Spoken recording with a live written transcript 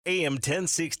AM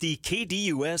 1060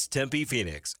 KDUS Tempe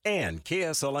Phoenix and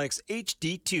KSLX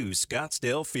HD2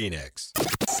 Scottsdale Phoenix.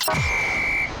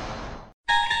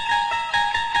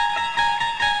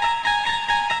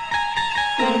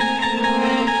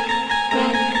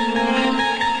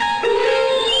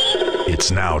 It's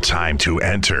now time to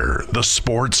enter the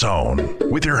Sports Zone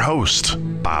with your host,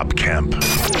 Bob Kemp.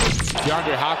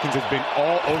 DeAndre Hopkins has been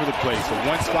all over the place. So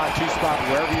one spot, two spot,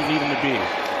 wherever you need him to be.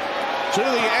 To the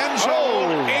end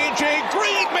zone. A.J.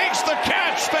 Green makes the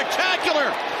catch. Spectacular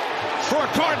for a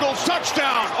Cardinals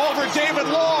touchdown over David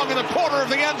Long in the corner of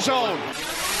the end zone.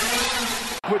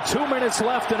 With 2 minutes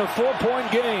left in a 4-point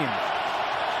game.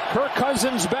 Kirk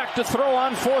Cousins back to throw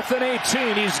on 4th and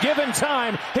 18. He's given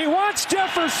time. He wants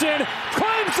Jefferson.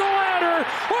 Climbs the ladder.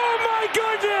 Oh, my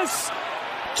goodness.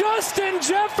 Justin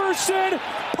Jefferson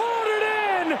pulled it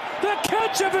in. The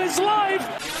catch of his life.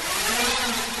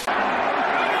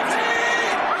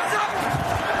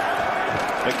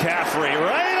 McCaffrey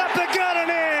right up the gut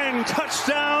and in.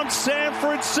 Touchdown, San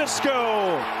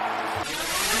Francisco.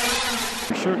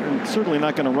 Certainly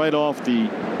not going to write off the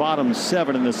bottom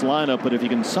 7 in this lineup, but if you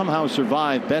can somehow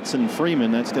survive Betts and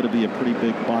Freeman, that's going to be a pretty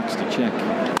big box to check.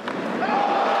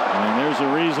 And there's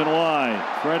a reason why.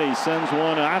 Freddie sends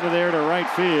one out of there to right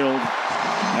field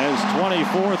as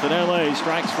 24th in L.A.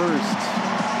 strikes first.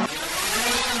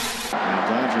 And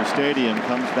Dodger Stadium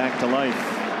comes back to life.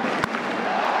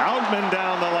 Outman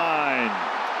down the line.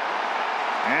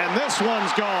 And this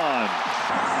one's gone.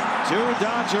 2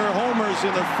 Dodger homers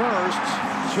in the first,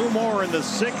 2 more in the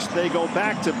 6th. They go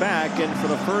back-to-back, and for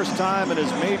the first time in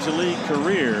his major league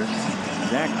career,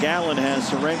 Zach Gallen has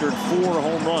surrendered 4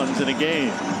 home runs in a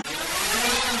game.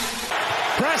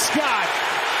 Prescott,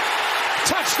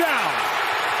 touchdown.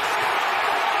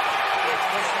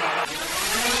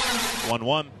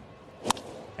 1-1.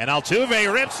 And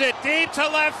Altuve rips it deep to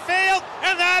left field,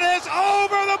 and that is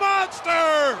over the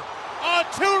monster! A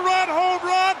 2-run home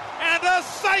run and a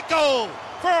cycle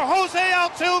for Jose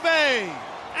Altuve.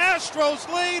 Astros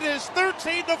lead is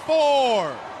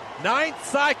 13-4. 9th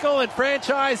cycle in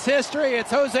franchise history. It's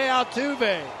Jose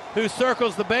Altuve who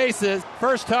circles the bases.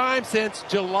 First time since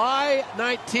July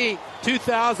 19th,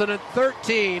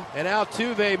 2013, and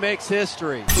Altuve makes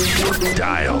history.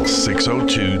 Dial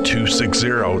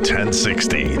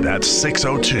 602-260-1060. That's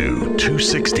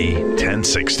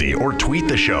 602-260-1060. Or tweet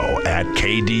the show at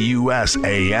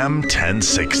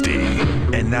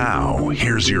KDUSAM1060. And now,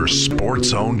 here's your Sports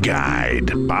Zone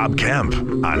guide, Bob Kemp,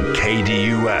 on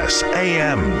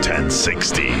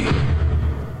KDUSAM1060.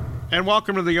 And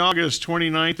welcome to the August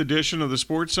 29th edition of the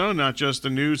Sports Zone, not just the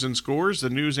news and scores, the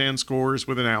news and scores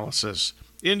with analysis.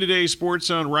 In today's Sports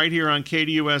Zone, right here on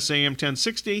KDUS AM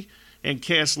 1060 and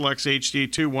KSLX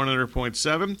HD2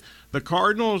 100.7, the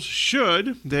Cardinals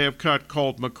they have cut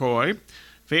Colt McCoy.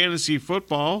 Fantasy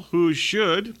football, who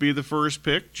should be the first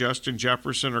pick, Justin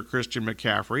Jefferson or Christian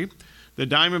McCaffrey. The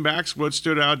Diamondbacks, what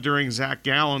stood out during Zach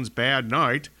Gallen's bad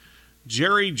night.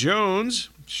 Jerry Jones,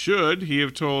 should he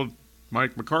have told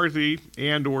Mike McCarthy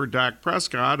and or Dak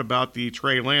Prescott about the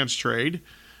Trey Lance trade.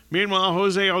 Meanwhile,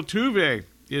 Jose Altuve,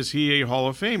 is he a Hall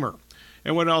of Famer?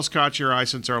 And what else caught your eye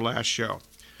since our last show?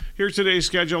 Here's today's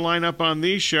schedule lineup on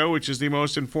the show, which is the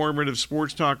most informative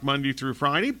sports talk Monday through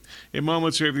Friday. In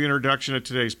moments, we have the introduction of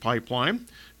today's pipeline.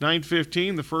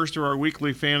 9:15, the first of our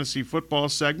weekly fantasy football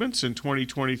segments in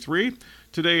 2023.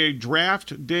 Today, a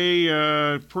draft day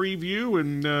preview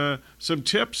and some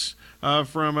tips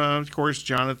from, of course,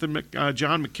 John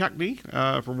McKechnie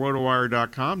from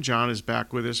RotoWire.com. John is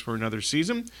back with us for another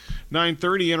season.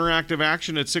 9:30, interactive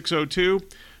action at 6:02,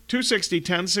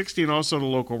 260-1060, and also the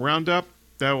local roundup.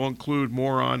 That will include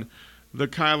more on the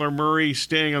Kyler Murray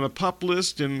staying on the PUP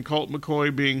list and Colt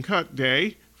McCoy being cut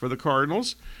day for the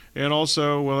Cardinals. And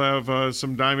also we'll have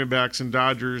some Diamondbacks and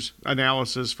Dodgers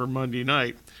analysis for Monday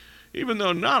night. Even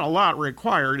though not a lot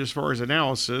required as far as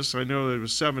analysis, I know that it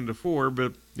was 7-4,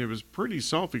 but it was pretty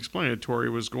self-explanatory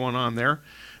what's going on there.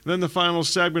 And then the final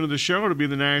segment of the show will be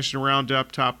the National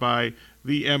Roundup, topped by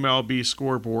the MLB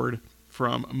scoreboard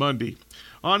from Monday.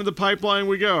 On to the pipeline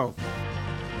we go.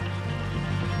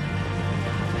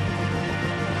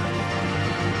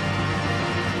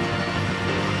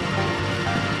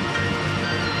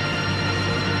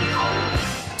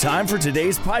 Time for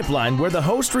today's pipeline, where the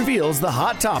host reveals the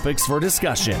hot topics for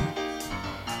discussion.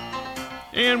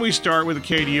 And we start with a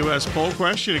KDUS poll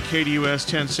question at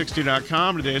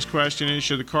KDUS1060.com. Today's question is,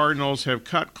 should the Cardinals have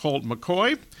cut Colt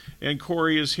McCoy? And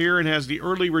Corey is here and has the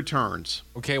early returns.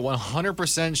 Okay,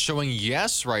 100% showing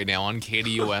yes right now on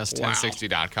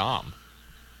KDUS1060.com.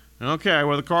 Okay,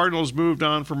 well, the Cardinals moved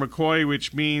on from McCoy,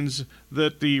 which means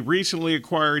that the recently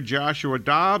acquired Joshua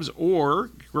Dobbs or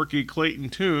rookie Clayton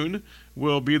Tune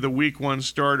will be the Week 1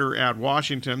 starter at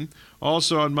Washington.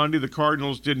 Also on Monday, the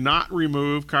Cardinals did not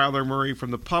remove Kyler Murray from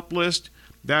the PUP list.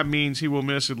 That means he will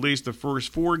miss at least the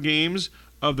first 4 games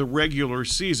of the regular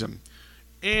season.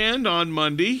 And on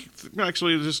Monday,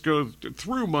 actually let's go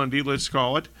through Monday, let's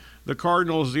call it, the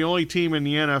Cardinals are the only team in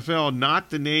the NFL not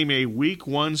to name a Week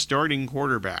 1 starting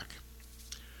quarterback.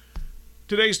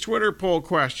 Today's Twitter poll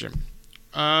question.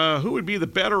 Who would be the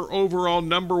better overall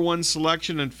number 1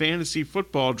 selection in fantasy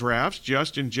football drafts,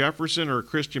 Justin Jefferson or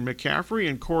Christian McCaffrey?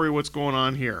 And Corey, what's going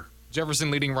on here?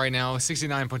 Jefferson leading right now,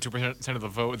 69.2% of the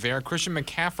vote there. Christian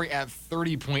McCaffrey at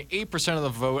 30.8% of the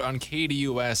vote on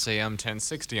KDUS AM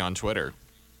 1060 on Twitter.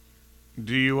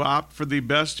 Do you opt for the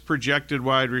best projected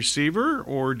wide receiver,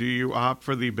 or do you opt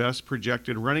for the best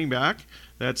projected running back?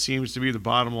 That seems to be the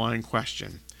bottom line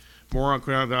question. More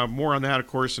on that, of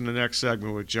course, in the next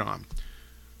segment with John.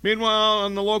 Meanwhile,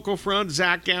 on the local front,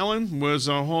 Zach Gallen was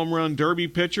a home run derby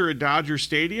pitcher at Dodger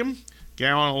Stadium.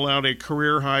 Gallen allowed a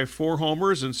career-high 4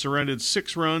 homers and surrendered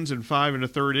 6 runs in 5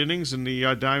 1/3 innings in the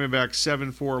Diamondbacks'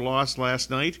 7-4 loss last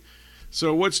night.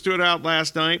 So what stood out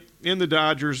last night in the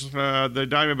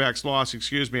Diamondbacks' loss,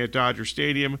 at Dodger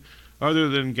Stadium, other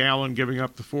than Gallen giving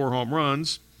up the 4 home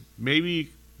runs?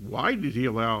 Maybe why did he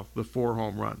allow the 4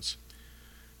 home runs?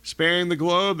 Spanning the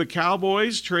globe, the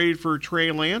Cowboys trade for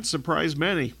Trey Lance surprised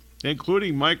many,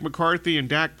 including Mike McCarthy and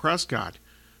Dak Prescott,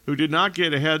 who did not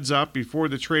get a heads up before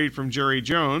the trade from Jerry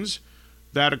Jones.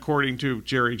 That according to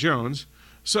Jerry Jones.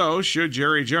 So, should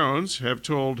Jerry Jones have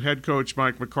told head coach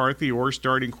Mike McCarthy or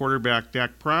starting quarterback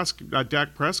Dak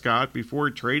Prescott before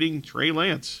trading Trey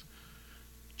Lance?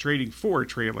 Trading for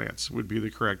Trey Lance would be the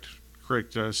correct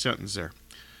sentence there.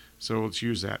 So let's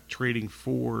use that. Trading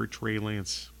for Trey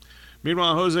Lance.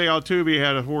 Meanwhile, Jose Altuve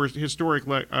had a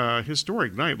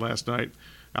historic night last night.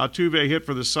 Altuve hit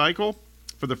for the cycle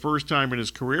for the first time in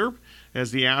his career as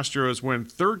the Astros win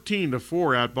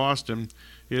 13-4 at Boston.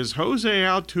 Is Jose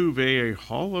Altuve a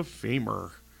Hall of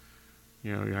Famer? He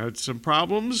had some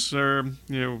problems,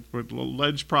 with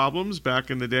alleged problems back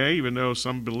in the day, even though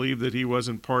some believe that he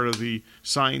wasn't part of the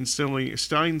sign-stealing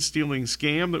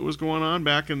scam that was going on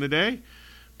back in the day.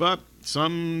 But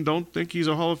some don't think he's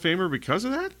a Hall of Famer because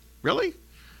of that? Really?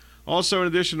 Also, in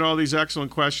addition to all these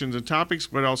excellent questions and topics,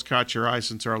 what else caught your eye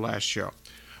since our last show?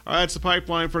 All right, that's the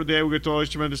pipeline for today. We'll get to all these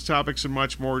tremendous topics and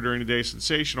much more during today's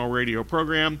sensational radio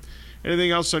program.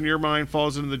 Anything else on your mind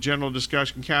falls into the general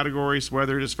discussion categories,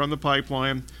 whether it is from the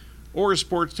pipeline or a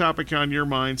sports topic on your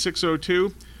mind.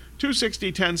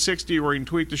 602-260-1060, or you can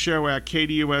tweet the show at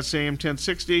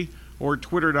KDUSAM1060 or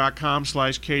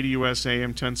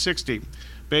twitter.com/KDUSAM1060.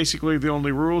 Basically, the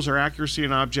only rules are accuracy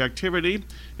and objectivity.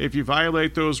 If you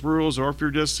violate those rules, or if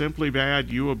you're just simply bad,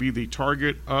 you will be the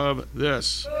target of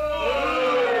this.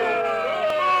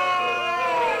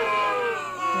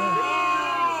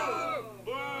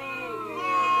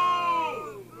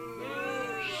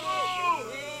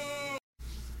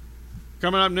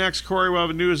 Coming up next, Corey, we'll have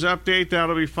a news update.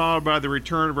 That'll be followed by the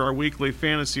return of our weekly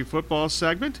fantasy football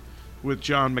segment with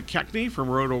John McKechnie from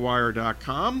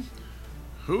RotoWire.com.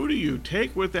 Who do you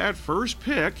take with that first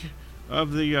pick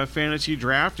of the fantasy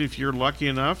draft if you're lucky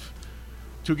enough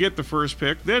to get the first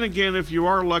pick? Then again, if you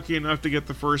are lucky enough to get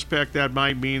the first pick, that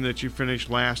might mean that you finished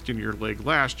last in your league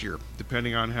last year,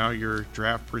 depending on how your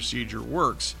draft procedure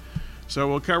works. So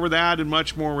we'll cover that and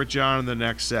much more with John in the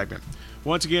next segment.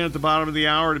 Once again, at the bottom of the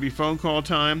hour, to be phone call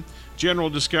time.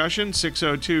 General discussion,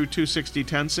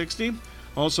 602-260-1060.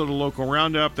 Also the local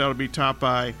roundup. That'll be topped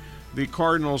by the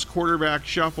Cardinals quarterback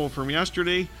shuffle from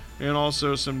yesterday, and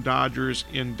also some Dodgers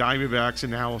and Diamondbacks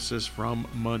analysis from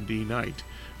Monday night.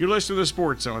 You're listening to the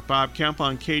Sports Zone with Bob Kemp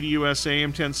on KDUS AM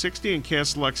 1060 and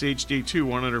KSLX HD2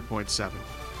 100.7.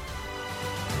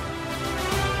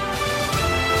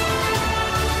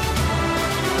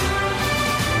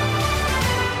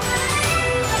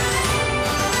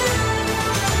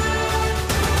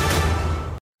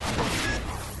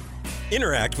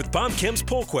 Interact with Bob Kemp's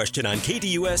poll question on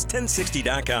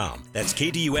KDUS1060.com. That's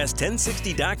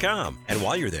KDUS1060.com. And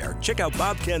while you're there, check out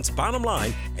Bob Kemp's bottom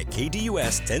line at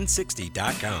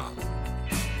KDUS1060.com.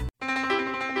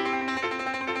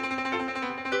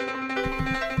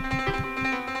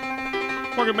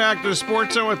 Welcome back to the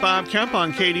Sports Zone with Bob Kemp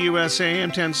on KDUS AM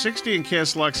 1060 and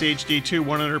KSLX HD2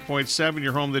 100.7.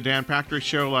 Your home, the Dan Patrick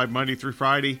Show, live Monday through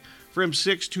Friday from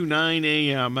 6 to 9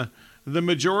 a.m. The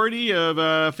majority of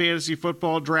fantasy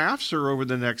football drafts are over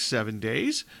the next 7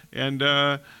 days. And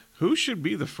who should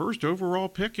be the first overall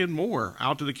pick and more?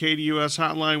 Out to the KDUS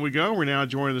hotline we go. We're now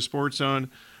joining the Sports Zone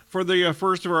for the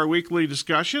first of our weekly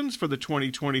discussions for the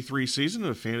 2023 season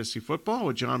of fantasy football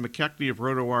with John McKechnie of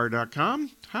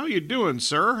RotoWire.com. How you doing,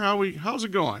 sir? How's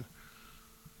it going?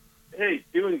 Hey,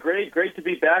 doing great. Great to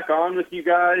be back on with you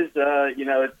guys.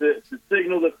 It's a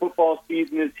signal that football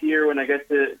season is here when I get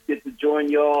to join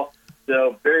y'all.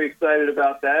 So very excited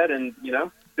about that. And,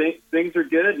 things are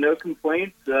good. No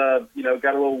complaints. Got a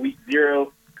little week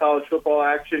 0 college football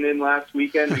action in last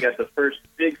weekend. We got the first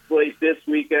big slate this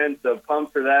weekend, so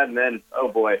pumped for that. And then, oh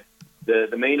boy,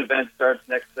 the main event starts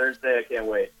next Thursday. I can't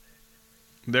wait.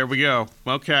 There we go.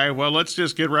 Okay, well, let's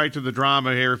just get right to the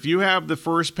drama here. If you have the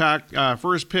first pick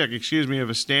of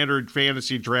a standard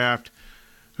fantasy draft,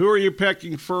 who are you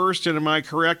picking first? And am I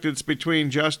correct? It's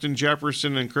between Justin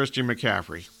Jefferson and Christian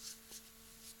McCaffrey.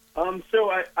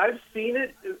 So I've seen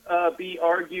it be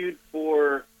argued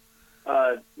for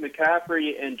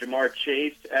McCaffrey and Jamar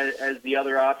Chase as the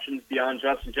other options beyond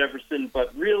Justin Jefferson,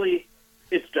 but really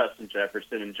it's Justin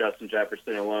Jefferson and Justin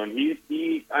Jefferson alone.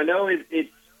 I know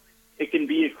it can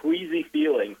be a queasy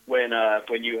feeling when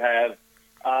you have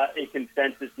a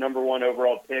consensus number 1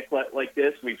 overall pick like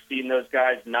this. We've seen those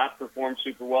guys not perform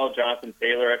super well. Jonathan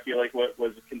Taylor, I feel like,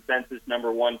 was a consensus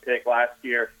number 1 pick last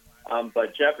year,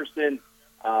 but Jefferson,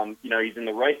 he's in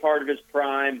the right part of his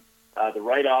prime. The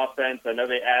right offense. I know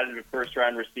they added a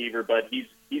first-round receiver, but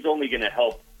he's only going to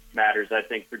help matters, I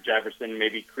think, for Jefferson,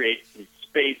 maybe create some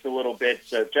space a little bit.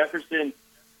 So Jefferson,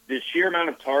 the sheer amount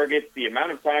of targets, the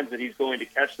amount of times that he's going to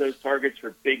catch those targets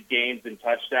for big gains and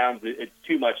touchdowns, it's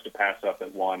too much to pass up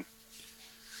at 1.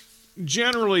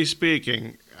 Generally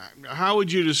speaking, how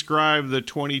would you describe the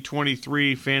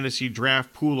 2023 fantasy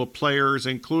draft pool of players,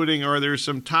 including are there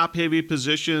some top-heavy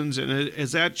positions, and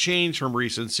has that changed from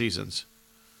recent seasons?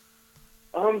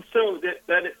 So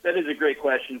that is a great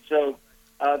question. So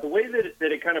the way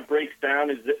that it kind of breaks down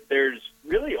is that there's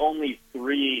really only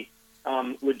 3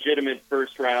 legitimate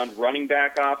first-round running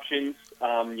back options,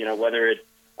 whether it's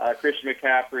Christian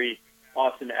McCaffrey,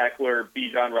 Austin Eckler,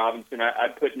 Bijan Robinson.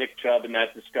 I'd put Nick Chubb in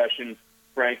that discussion,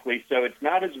 frankly. So it's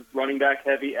not as running back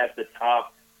heavy at the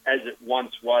top as it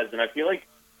once was. And I feel like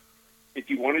if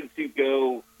you wanted to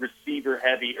go receiver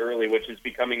heavy early, which is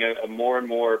becoming a more and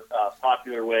more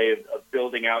popular way of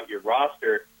building out your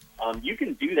roster, you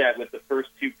can do that with the first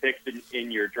 2 picks in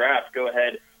your draft. Go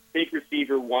ahead, take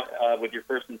receiver with your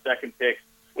first and second picks.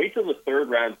 Wait till the 3rd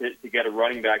round to get a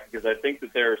running back, because I think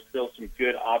that there are still some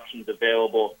good options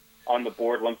available on the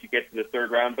board once you get to the 3rd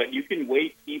round. But you can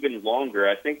wait even longer.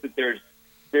 I think that there's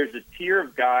a tier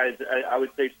of guys, I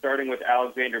would say, starting with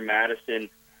Alexander Mattison.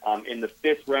 In the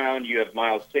 5th round, you have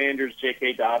Miles Sanders,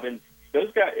 J.K. Dobbins,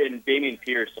 those guys, and Dameon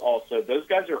Pierce also. Those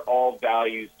guys are all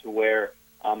values to where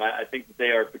I think that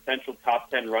they are potential top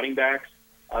 10 running backs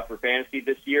for fantasy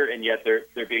this year, and yet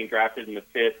they're being drafted in the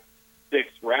 5th, 6th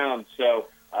round. So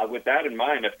with that in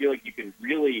mind, I feel like you can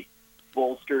really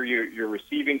bolster your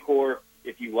receiving core.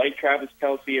 If you like Travis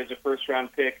Kelce as a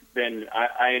first-round pick, then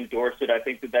I endorse it. I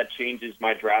think that changes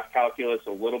my draft calculus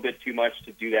a little bit too much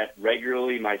to do that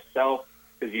regularly myself,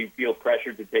 because you feel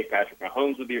pressured to take Patrick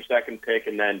Mahomes with your 2nd pick,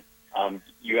 and then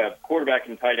you have quarterback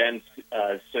and tight ends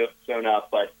sewn up,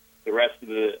 but the rest of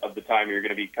the time you're going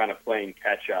to be kind of playing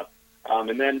catch-up.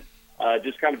 And then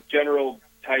just kind of general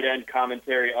tight end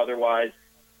commentary otherwise,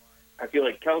 I feel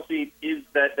like Kelce is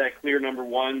that clear number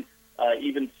 1,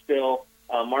 even still.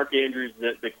 Mark Andrews,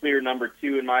 the clear number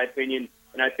 2, in my opinion.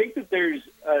 And I think that there's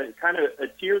kind of a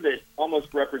tier that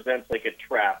almost represents like a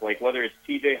trap, like whether it's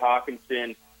T.J.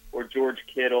 Hawkinson or George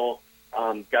Kittle,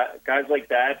 guys like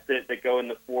that go in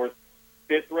the 4th,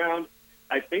 5th round.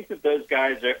 I think that those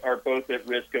guys are both at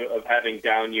risk of having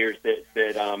down years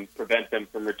that prevent them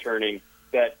from returning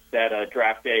that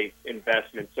draft day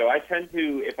investment. So I tend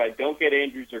to, if I don't get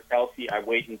Andrews or Kelce, I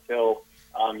wait until,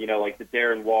 like the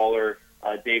Darren Waller,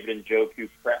 David Njoku,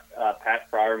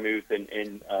 Pat Freiermuth,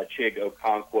 and Chig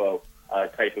Okonkwo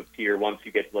type of tier once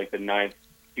you get to like the 9th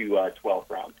to 12th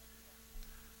round.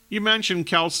 You mentioned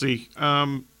Kelce.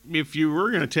 If you were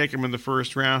going to take him in the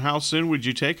 1st round, how soon would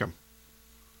you take him?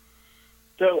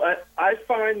 So I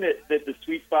find that the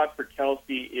sweet spot for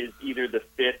Kelce is either the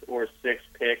 5th or 6th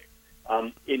pick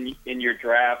in your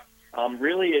draft.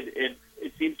 Really, it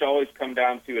seems to always come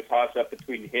down to a toss-up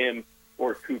between him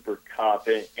or Cooper Kupp.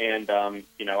 And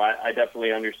I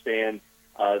definitely understand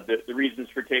the reasons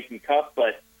for taking Kupp,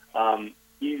 but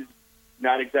he's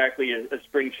not exactly a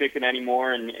spring chicken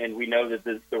anymore, and we know that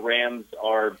the Rams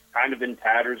are kind of in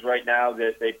tatters right now.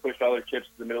 That they pushed all their chips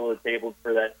to the middle of the table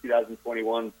for that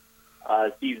 2021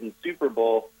 season Super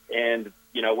Bowl, and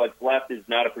what's left is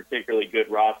not a particularly good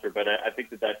roster. But I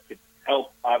think that could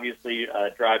help, obviously,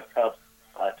 drive Kupp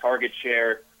target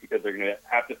share because they're going to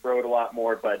have to throw it a lot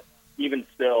more. But even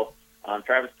still,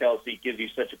 Travis Kelce gives you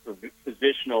such a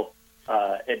positional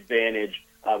advantage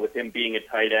with him being a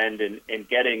tight end and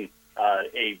getting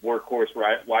a workhorse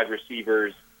wide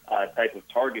receivers type of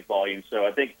target volume. So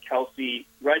I think Kelce,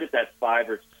 right at that 5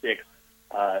 or 6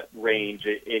 range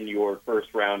in your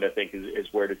first round, I think is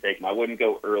where to take him. I wouldn't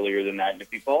go earlier than that. And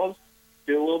if he falls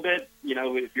to a little bit,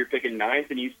 if you're picking 9th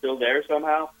and he's still there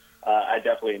somehow, I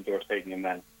definitely endorse taking him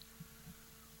then.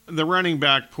 The running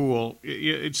back pool,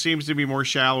 it seems to be more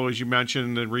shallow, as you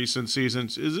mentioned, in recent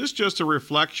seasons. Is this just a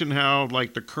reflection how,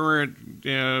 like, the current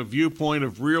viewpoint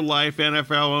of real-life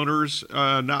NFL owners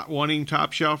not wanting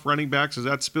top-shelf running backs, is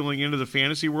that spilling into the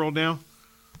fantasy world now?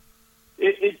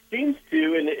 It seems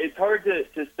to, and it's hard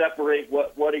to separate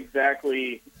what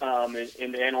exactly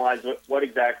and analyze what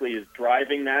exactly is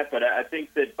driving that. But I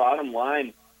think that bottom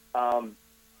line,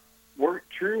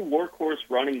 true workhorse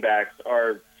running backs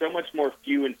are so much more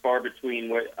few and far between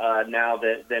now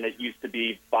than it used to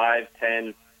be 5,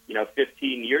 10,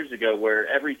 15 years ago, where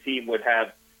every team would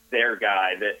have their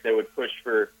guy that would push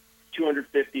for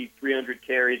 250, 300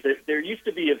 carries. There used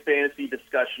to be a fantasy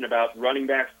discussion about running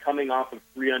backs coming off of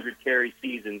 300 carry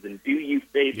seasons, and do you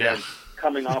fade them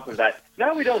coming off of that?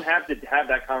 Now we don't have to have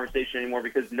that conversation anymore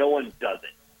because no one does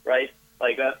it, right?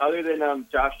 Like other than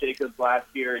Josh Jacobs last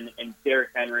year and Derrick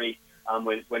Henry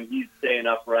when he's staying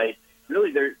upright,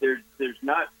 really there's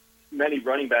not many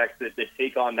running backs that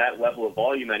take on that level of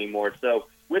volume anymore. So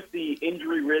with the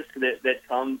injury risk that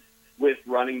comes with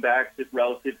running backs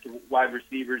relative to wide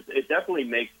receivers, it definitely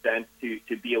makes sense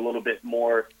to be a little bit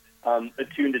more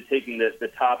attuned to taking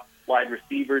the top wide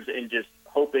receivers and just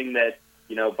hoping that,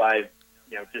 by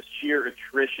just sheer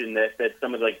attrition that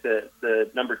some of like the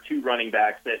number 2 running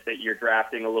backs that you're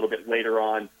drafting a little bit later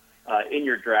on in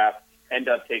your draft end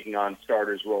up taking on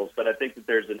starters roles. But I think that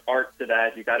there's an art to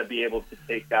that. You got to be able to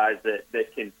take guys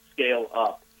that can scale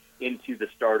up into the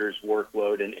starter's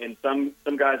workload. And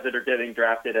some guys that are getting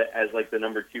drafted as like the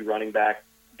number 2 running back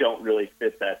don't really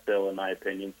fit that bill, in my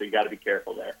opinion. So you got to be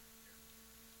careful there.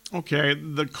 Okay,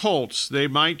 the Colts, they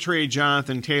might trade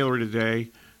Jonathan Taylor today.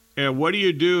 What do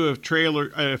you do if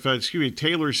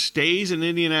Taylor stays in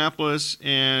Indianapolis,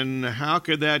 and how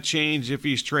could that change if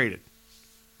he's traded?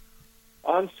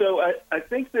 So I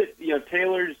think that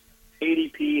Taylor's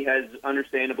ADP has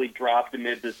understandably dropped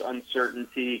amid this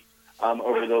uncertainty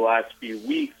over the last few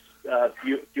weeks,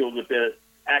 fueled a bit of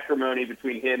acrimony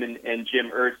between him and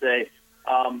Jim Irsay.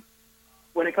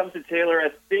 When it comes to Taylor,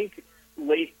 I think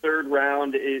late 3rd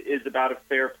round is about a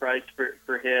fair price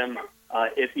for him.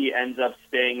 If he ends up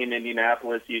staying in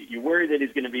Indianapolis, you worry that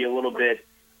he's going to be a little bit,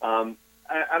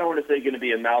 I don't want to say going to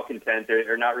be a malcontent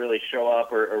or not really show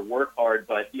up or work hard,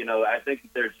 but, I think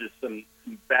there's just some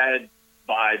bad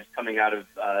vibes coming out of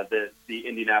the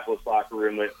Indianapolis locker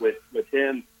room with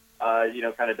him,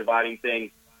 kind of dividing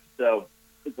things. So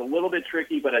it's a little bit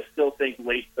tricky, but I still think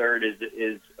late 3rd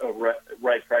is a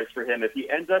right price for him. If he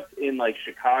ends up in like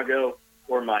Chicago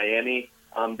or Miami,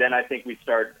 then I think we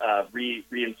start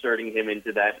reinserting him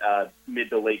into that mid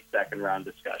to late 2nd round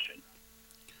discussion.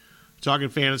 Talking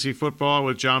fantasy football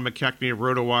with John McKechnie of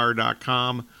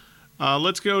RotoWire.com.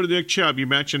 Let's go to Nick Chubb. You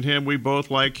mentioned him. We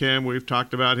both like him. We've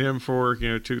talked about him for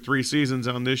 2-3 seasons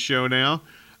on this show now.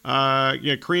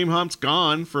 Kareem Hunt's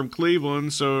gone from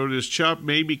Cleveland, so does Chubb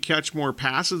maybe catch more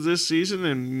passes this season?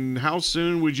 And how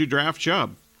soon would you draft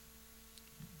Chubb?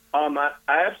 I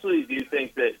absolutely do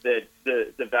think that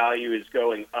the value is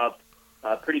going up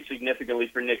pretty significantly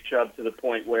for Nick Chubb, to the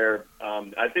point where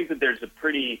I think that there's a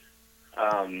pretty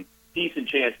decent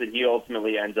chance that he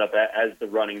ultimately ends up as the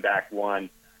running back 1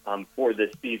 for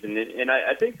this season. And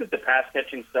I think that the pass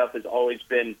catching stuff has always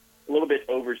been a little bit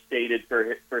overstated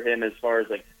for him, as far as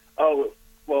like, oh,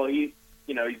 well, he's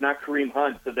not Kareem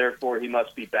Hunt, so therefore he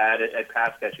must be bad at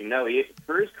pass catching. No,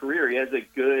 for his career, he has a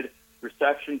good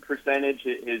reception percentage.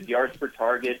 His yards per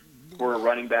target for a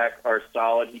running back are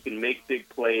solid. He can make big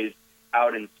plays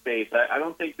out in space. I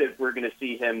don't think that we're going to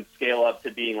see him scale up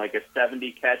to being like a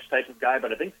 70 catch type of guy,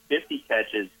 but I think 50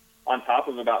 catches on top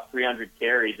of about 300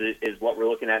 carries is what we're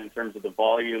looking at in terms of the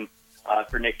volume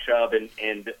for Nick Chubb,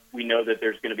 and we know that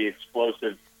there's going to be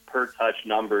explosive per touch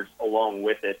numbers along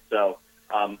with it. So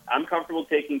I'm comfortable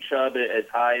taking Chubb as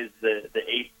high as the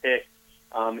 8th pick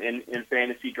in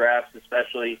fantasy drafts,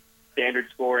 especially standard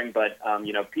scoring. But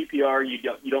PPR,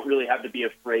 you don't really have to be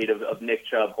afraid of Nick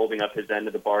Chubb holding up his end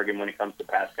of the bargain when it comes to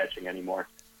pass catching anymore.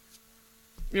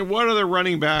 What other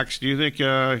running backs do you think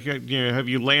have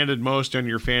you landed most on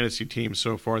your fantasy team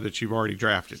so far that you've already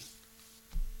drafted?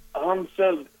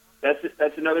 So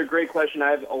that's another great question.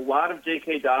 I have a lot of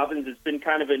J.K. Dobbins. It's been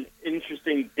kind of an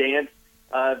interesting dance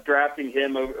drafting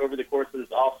him over the course of this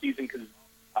offseason because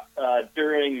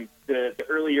during the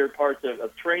earlier parts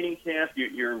of training camp,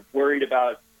 you're worried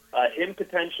about him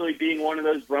potentially being one of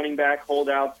those running back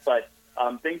holdouts, but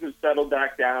things have settled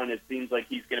back down. It seems like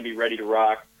he's going to be ready to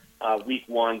rock week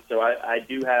one, so I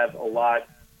do have a lot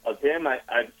of him. I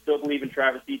still believe in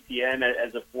Travis Etienne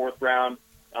as a fourth-round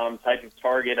type of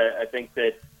target. I think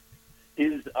that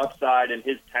his upside and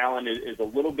his talent is a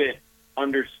little bit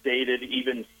understated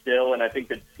even still, and I think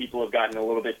that people have gotten a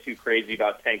little bit too crazy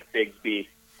about Tank Bigsby,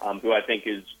 who I think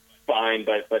is fine,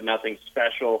 but nothing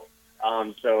special.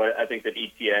 So I think that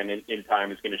Etienne in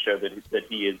time is going to show that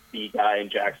he is the guy in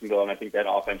Jacksonville, and I think that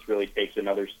offense really takes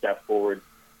another step forward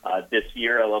this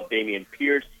year. I love Dameon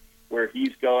Pierce, where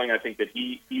he's going. I think that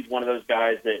he's one of those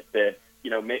guys that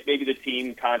maybe the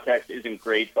team context isn't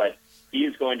great, but he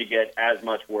is going to get as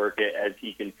much work as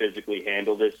he can physically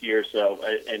handle this year. So,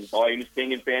 and volume is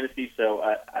king in fantasy, so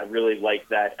I really like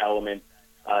that element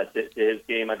to his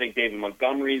game. I think David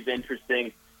Montgomery is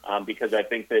interesting because I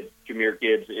think that Jahmyr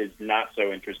Gibbs is not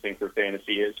so interesting for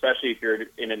fantasy, especially if you're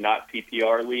in a not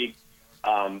PPR league.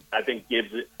 I think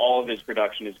Gibbs, all of his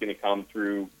production is going to come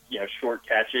through short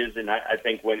catches, and I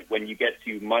think when you get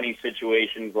to money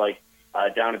situations like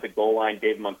down at the goal line,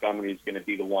 David Montgomery is going to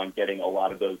be the one getting a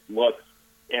lot of those looks.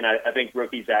 And I think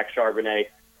rookie Zach Charbonnet,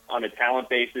 on a talent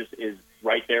basis, is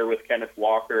right there with Kenneth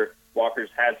Walker. Walker's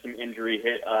had some injury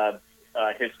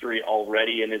history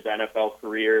already in his NFL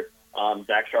career.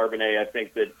 Zach Charbonnet, I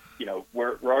think that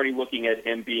we're already looking at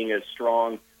him being a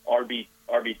strong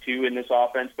RB2 in this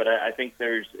offense, but I think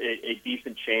there's a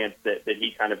decent chance that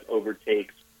he kind of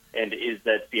overtakes and is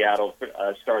that Seattle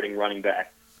starting running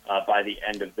back by the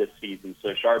end of this season.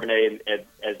 So Charbonnet,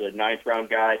 as a ninth-round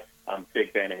guy, I'm a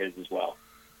big fan of his as well.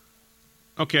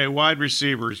 Okay, wide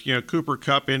receivers. Cooper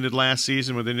Kupp ended last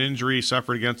season with an injury he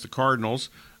suffered against the Cardinals,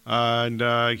 and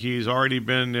he's already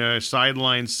been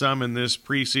sidelined some in this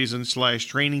preseason /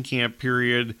 training camp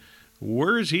period.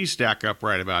 Where does he stack up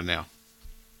right about now?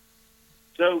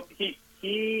 So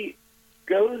he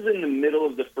goes in the middle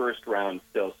of the first round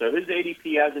still. So his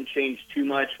ADP hasn't changed too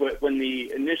much. When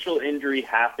the initial injury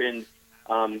happened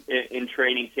in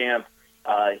training camp,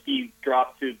 he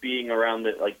dropped to being around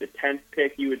the 10th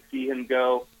pick. You would see him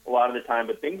go a lot of the time,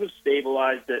 but things have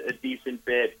stabilized a decent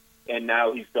bit, and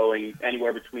now he's going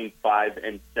anywhere between 5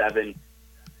 and 7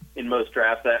 in most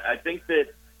drafts. I think that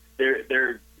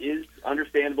there is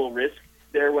understandable risk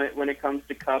there when it comes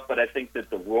to Kupp, but I think that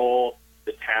the role,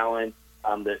 the talent,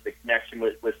 the connection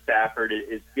with Stafford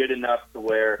is good enough to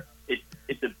where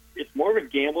it's more of a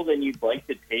gamble than you'd like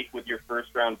to take with your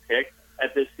first round pick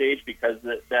at this stage because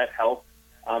that health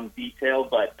detail.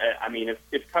 But I mean,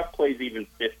 if Kupp plays even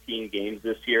 15 games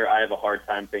this year, I have a hard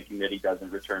time thinking that he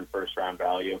doesn't return first round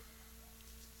value.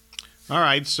 All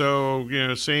right, so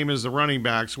same as the running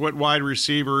backs. What wide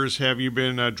receivers have you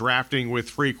been drafting with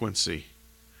frequency?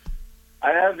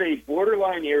 I have a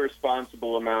borderline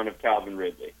irresponsible amount of Calvin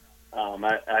Ridley.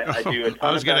 I do a ton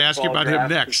I was going to ask you about him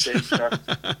next.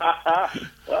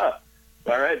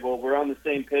 All right, well, we're on the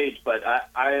same page, but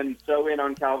I am so in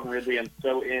on Calvin Ridley. I'm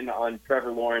so in on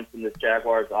Trevor Lawrence and this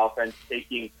Jaguars offense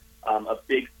taking a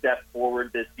big step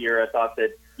forward this year. I thought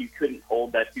that you couldn't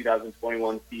hold that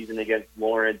 2021 season against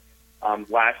Lawrence.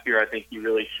 Last year, I think he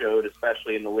really showed,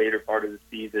 especially in the later part of the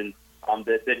season,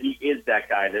 that he is that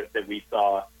guy that we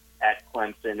saw at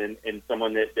Clemson and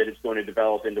someone that is going to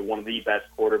develop into one of the best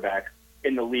quarterbacks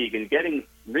in the league. And getting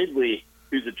Ridley,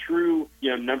 who's a true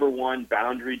number one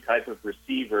boundary type of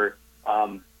receiver,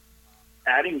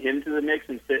 adding him to the mix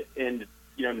and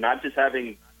not just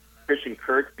having Christian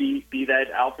Kirk be that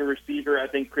alpha receiver. I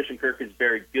think Christian Kirk is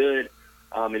very good,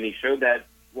 and he showed that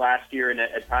last year and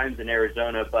at times in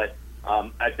Arizona. But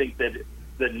I think that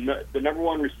the number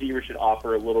one receiver should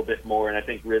offer a little bit more, and I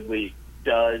think Ridley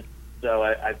does. So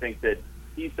I think that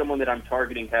he's someone that I'm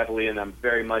targeting heavily, and I'm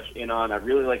very much in on. I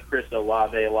really like Chris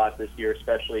Olave a lot this year,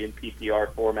 especially in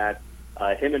PPR format.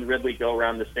 Him and Ridley go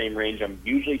around the same range. I'm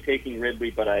usually taking Ridley,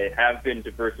 but I have been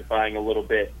diversifying a little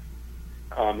bit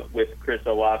with Chris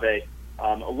Olave.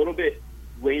 A little bit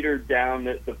later down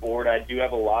the board, I do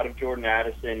have a lot of Jordan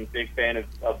Addison, big fan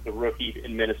of the rookie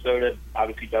in Minnesota.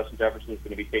 Obviously, Justin Jefferson is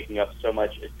going to be taking up so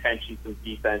much attention from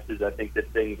defenses. I think that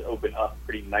things open up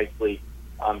pretty nicely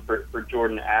for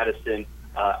Jordan Addison.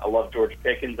 I love George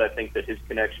Pickens. I think that his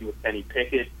connection with Kenny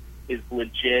Pickett is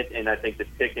legit, and I think that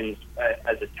Pickens,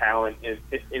 as a talent in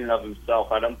and of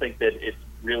himself, I don't think that it's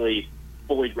really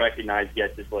fully recognized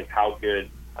yet just like how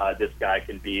good this guy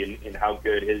can be and how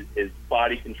good his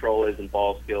body control is and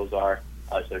ball skills are.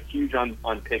 So huge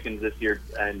on Pickens this year,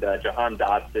 and Jahan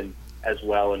Dotson as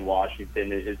well in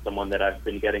Washington is someone that I've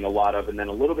been getting a lot of. And then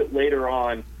a little bit later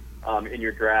on in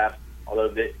your draft,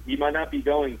 although he might not be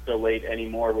going so late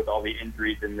anymore with all the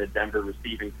injuries in the Denver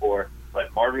receiving corps,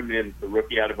 but Marvin Mims, the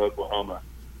rookie out of Oklahoma,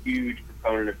 huge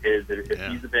proponent of his. If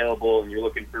he's available and you're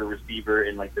looking for a receiver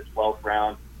in like the 12th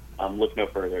round, look no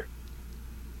further.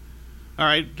 All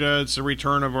right, it's a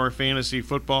return of our fantasy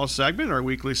football segment, our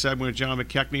weekly segment with John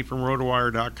McKechnie from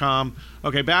RotoWire.com.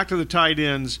 Okay, back to the tight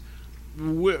ends.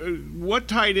 What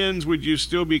tight ends would you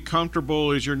still be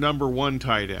comfortable as your number one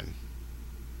tight end?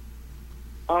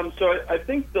 So I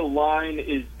think the line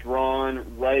is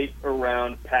drawn right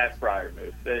around Pat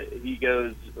Freiermuth. He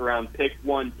goes around pick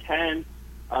 110.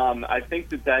 I think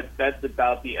that's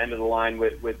about the end of the line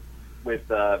with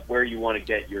where you want to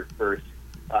get your first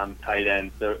tight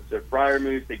end. So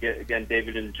Freiermuth, again,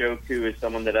 David Njoku is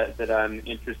someone that I'm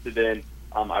interested in.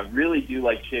 I really do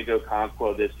like Chigo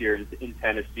Okonkwo this year in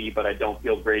Tennessee, but I don't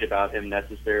feel great about him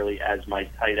necessarily as my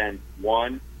tight end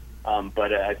one.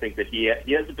 But I think that he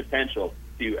has the potential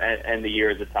to end the year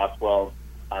as a top 12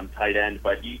 tight end.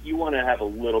 But you want to have a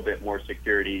little bit more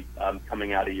security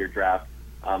coming out of your draft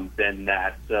than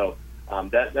that. So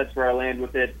that's where I land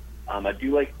with it. I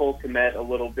do like Cole Kmet a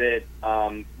little bit.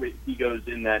 He goes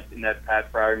in that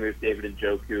Pat Freiermuth, David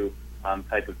Njoku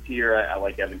type of tier. I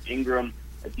like Evan Ingram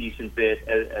a decent bit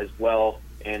as well,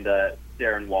 and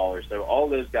Darren Waller. So all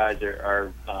those guys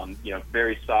are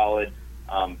very solid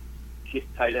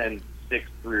tight end 6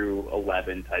 through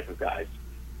 11 type of guys.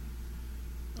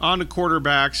 On the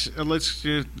quarterbacks,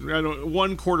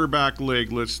 one quarterback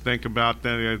league. Let's think about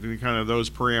that, kind of those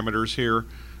parameters here.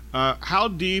 How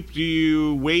deep do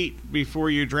you wait before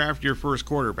you draft your first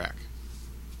quarterback?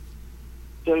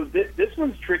 So this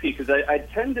one's tricky because I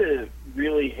tend to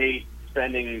really hate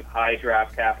spending high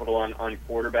draft capital on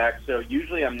quarterbacks. So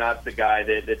usually I'm not the guy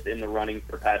that's in the running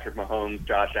for Patrick Mahomes,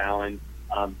 Josh Allen,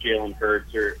 Jalen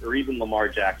Hurts, or even Lamar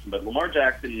Jackson. But Lamar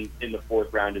Jackson in the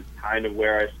 4th round is kind of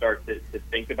where I start to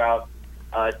think about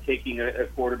taking a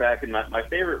quarterback. And my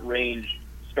favorite range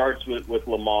starts with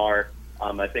Lamar.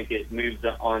 I think it moves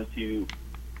on to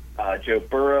Joe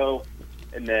Burrow,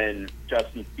 and then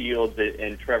Justin Fields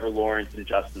and Trevor Lawrence and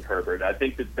Justin Herbert. I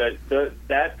think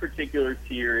that particular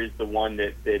tier is the one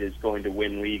that is going to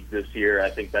win leagues this year. I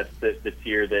think that's the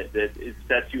tier that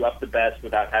sets you up the best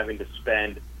without having to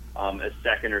spend a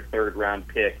 2nd or 3rd round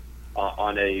pick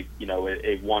on a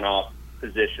one-off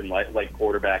position like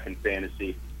quarterback in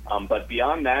fantasy. But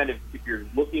beyond that, if you're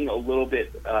looking a little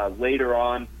bit later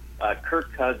on,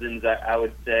 Kirk Cousins, I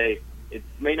would say, it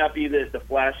may not be the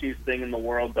flashiest thing in the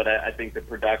world, but I think the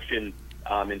production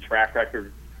and track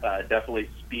record definitely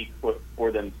speak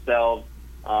for themselves.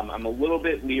 I'm a little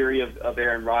bit leery of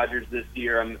Aaron Rodgers this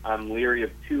year. I'm leery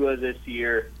of Tua this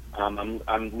year. I'm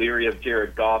leery of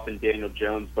Jared Goff and Daniel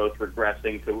Jones, both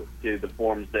regressing to the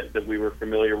forms that we were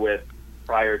familiar with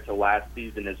prior to last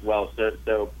season as well.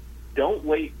 So don't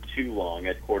wait too long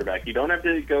at quarterback. You don't have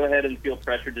to go ahead and feel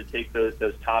pressured to take those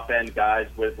top end guys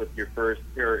with your first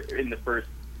or in the first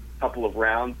couple of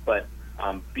rounds, but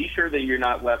be sure that you're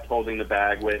not left holding the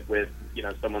bag with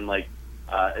someone like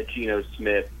a Geno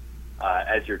Smith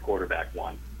as your quarterback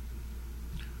one.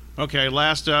 Okay,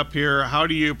 last up here, how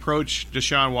do you approach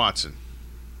Deshaun Watson?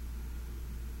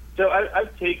 So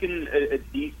I've taken a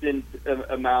decent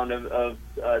amount of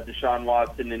Deshaun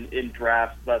Watson in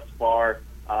drafts thus far.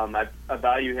 I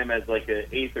value him as like an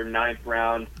 8th or 9th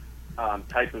round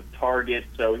type of target.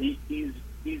 So he's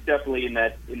definitely in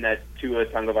that Tua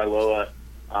Tagovailoa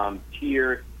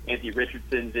tier. Anthony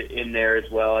Richardson's in there as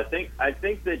well. I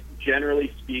think that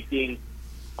generally speaking,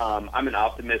 I'm an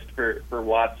optimist for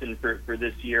Watson for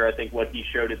this year. I think what he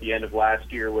showed at the end of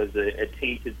last year was a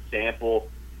tainted sample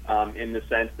in the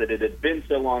sense that it had been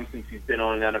so long since he's been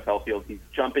on an NFL field. He's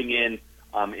jumping in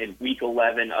week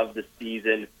 11 of the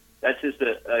season. That's just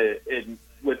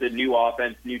with a new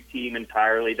offense, new team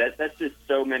entirely. That's just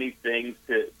so many things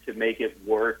to make it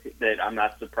work that I'm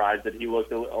not surprised that he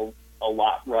looked a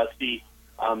lot rusty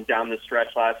down the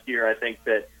stretch last year. I think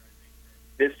that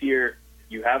this year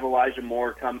you have Elijah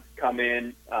Moore come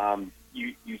in.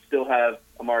 You still have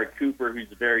Amari Cooper, who's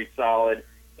very solid,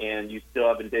 and you still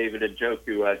have David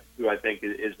Njoku, who I think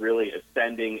is really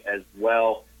ascending as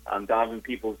well. Donovan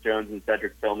Peoples-Jones and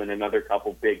Cedric Tillman, another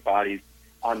couple big bodies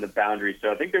on the boundary.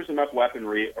 So I think there's enough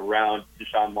weaponry around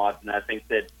Deshaun Watson. I think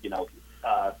that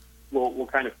we'll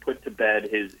kind of put to bed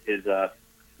his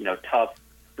tough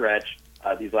stretch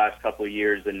these last couple of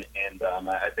years, and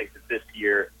I think that this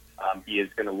year he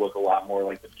is going to look a lot more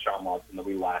like the Deshaun Watson that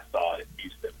we last saw in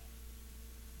Houston.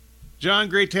 John,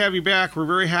 great to have you back. We're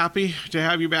very happy to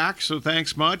have you back, so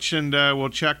thanks much, and we'll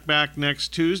check back next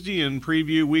Tuesday and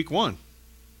preview Week 1.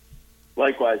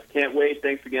 Likewise. Can't wait.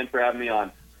 Thanks again for having me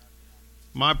on.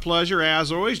 My pleasure,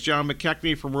 as always. John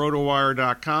McKechnie from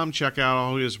RotoWire.com. Check out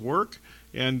all his work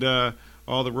and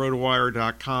all the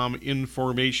RotoWire.com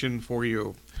information for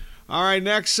you. All right,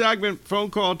 next segment,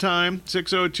 phone call time,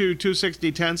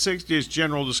 602-260-1060 is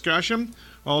general discussion.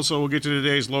 Also, we'll get to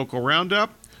today's local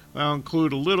roundup. I'll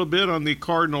include a little bit on the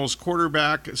Cardinals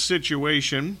quarterback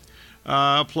situation,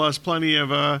 plus plenty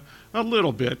of a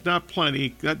little bit, not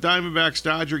plenty. That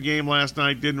Diamondbacks-Dodger game last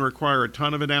night didn't require a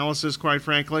ton of analysis, quite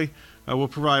frankly. We'll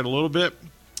provide a little bit,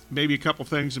 maybe a couple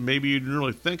things that maybe you didn't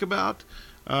really think about,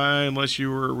 unless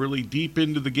you were really deep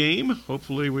into the game.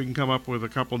 Hopefully we can come up with a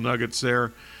couple nuggets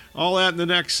there. All that in the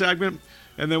next segment.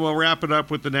 And then we'll wrap it up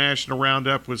with the National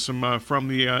Roundup with some from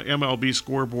the MLB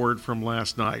scoreboard from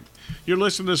last night. You're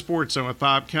listening to Sports Zone with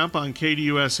Bob Kemp on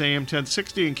KDUS AM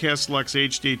 1060 and KSLX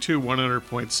HD2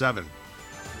 100.7.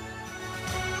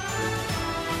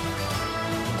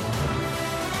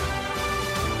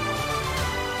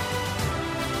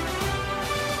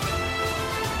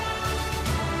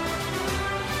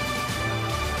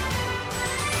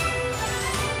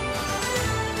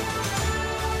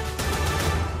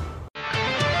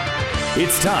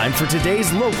 It's time for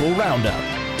today's local roundup.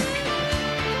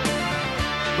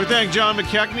 We thank John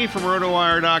McKechnie from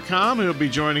RotoWire.com. He'll be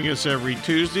joining us every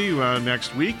Tuesday.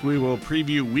 Next week, we will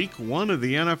preview Week 1 of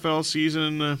the NFL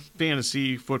season,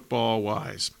 fantasy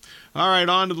football-wise. All right,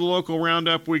 on to the local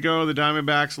roundup we go. The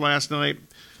Diamondbacks last night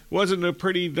wasn't a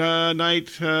pretty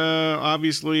night,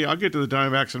 obviously. I'll get to the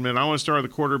Diamondbacks in a minute. I want to start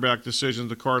with the quarterback decisions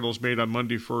the Cardinals made on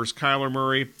Monday first. Kyler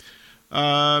Murray,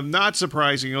 not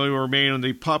surprisingly, will remain on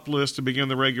the PUP list to begin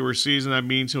the regular season. That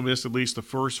means he'll miss at least the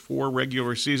first 4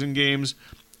 regular season games.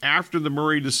 After the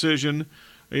Murray decision,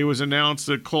 it was announced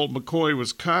that Colt McCoy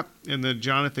was cut, and that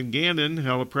Jonathan Gannon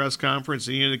held a press conference.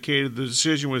 He indicated the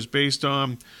decision was based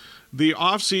on the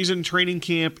offseason, training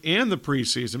camp, and the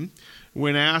preseason.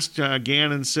 When asked,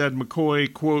 Gannon said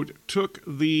McCoy, quote, took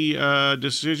the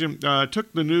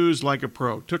news like a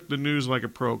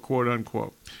pro, quote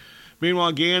unquote.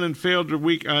 Meanwhile, Gannon failed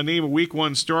to name a Week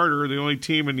 1 starter, the only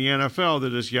team in the NFL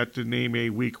that has yet to name a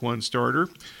Week 1 starter.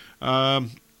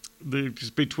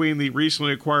 Between the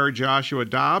recently acquired Joshua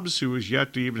Dobbs, who is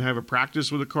yet to even have a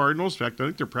practice with the Cardinals. In fact, I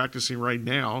think they're practicing right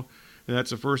now, and that's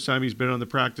the first time he's been on the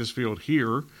practice field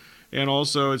here. And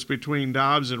also it's between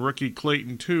Dobbs and rookie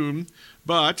Clayton Tune.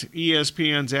 But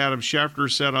ESPN's Adam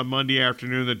Schefter said on Monday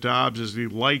afternoon that Dobbs is the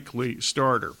likely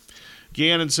starter.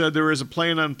 Gannon said there is a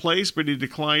plan in place, but he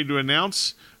declined to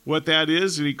announce what that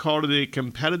is, and he called it a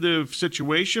competitive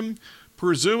situation,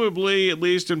 presumably, at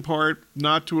least in part,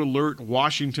 not to alert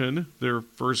Washington, their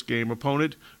first game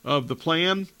opponent, of the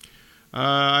plan.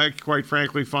 I quite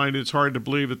frankly find it's hard to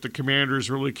believe that the Commanders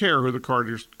really care who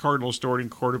the Cardinals starting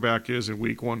quarterback is in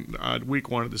week one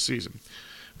of the season.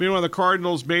 Meanwhile, the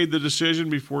Cardinals made the decision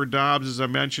before Dobbs, as I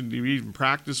mentioned, to even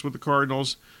practice with the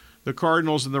Cardinals. The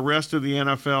Cardinals and the rest of the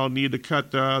NFL need to cut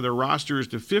their rosters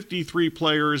to 53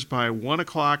 players by 1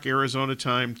 o'clock Arizona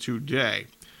time today.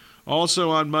 Also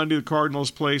on Monday, the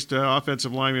Cardinals placed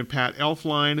offensive lineman Pat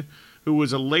Elflein, who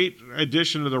was a late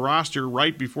addition to the roster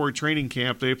right before training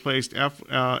camp. They placed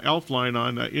Elflein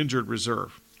on injured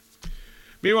reserve.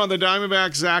 Meanwhile, the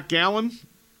Diamondbacks' Zach Gallen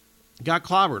got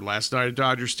clobbered last night at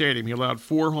Dodger Stadium. He allowed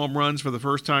 4 home runs for the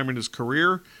first time in his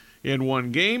career in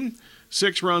one game.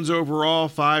 6 runs overall,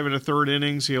 5 1/3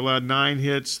 innings. He allowed 9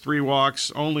 hits, 3 walks,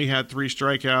 only had 3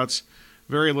 strikeouts.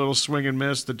 Very little swing and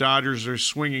miss. The Dodgers are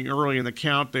swinging early in the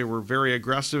count. They were very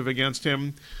aggressive against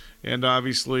him. And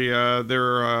obviously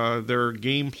their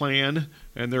game plan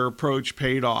and their approach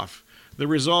paid off. The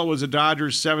result was a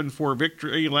Dodgers 7-4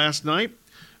 victory last night.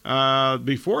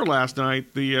 Before last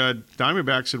night, the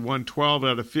Diamondbacks had won 12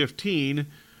 out of 15.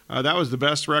 That was the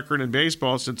best record in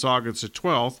baseball since August the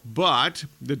 12th. But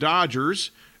the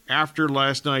Dodgers, after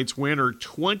last night's win, are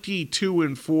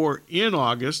 22-4 in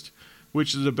August,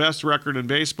 which is the best record in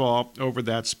baseball over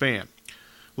that span.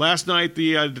 Last night,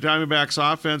 the Diamondbacks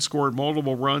offense scored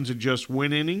multiple runs in just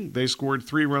one inning. They scored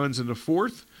 3 runs in the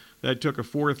fourth. That took a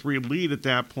 4-3 lead at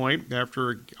that point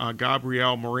after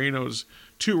Gabriel Moreno's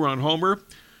 2-run homer.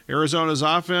 Arizona's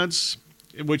offense,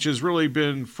 which has really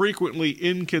been frequently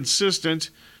inconsistent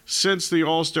since the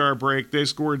All-Star break, they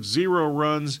scored 0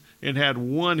 runs and had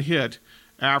 1 hit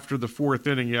after the 4th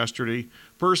inning yesterday.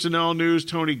 Personnel news,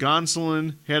 Tony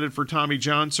Gonsolin headed for Tommy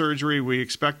John surgery. We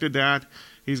expected that.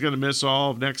 He's going to miss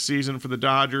all of next season for the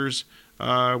Dodgers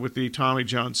with the Tommy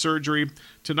John surgery.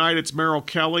 Tonight it's Merrill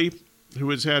Kelly who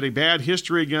has had a bad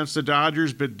history against the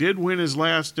Dodgers, but did win his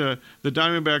last. The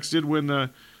Diamondbacks did win the.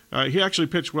 He actually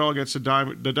pitched well against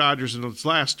the Dodgers in his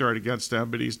last start against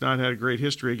them, but he's not had a great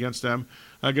history against them.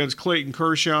 Against Clayton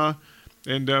Kershaw,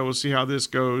 and we'll see how this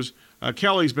goes.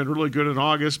 Kelly's been really good in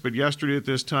August, but yesterday at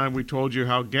this time we told you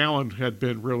how Gallen had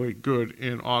been really good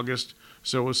in August,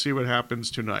 so we'll see what happens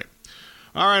tonight.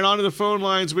 All right, on to the phone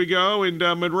lines we go, and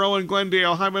Monroe and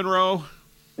Glendale. Hi, Monroe.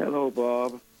 Hello,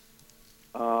 Bob.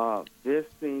 This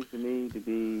seems to me to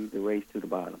be the race to the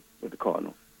bottom with the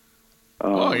Cardinals.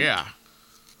 Oh, yeah.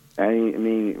 I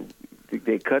mean,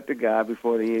 they cut the guy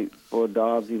before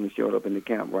Dobbs even showed up in the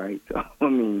camp, right? So, I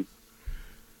mean,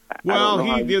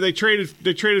 well, they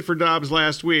traded for Dobbs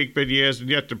last week, but he hasn't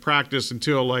yet to practice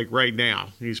until like right now.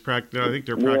 I think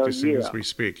they're practicing as we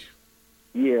speak.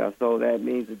 Yeah, so that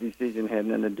means the decision had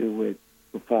nothing to do with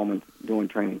performance during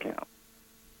training camp.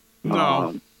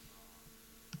 No,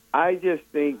 I just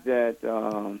think that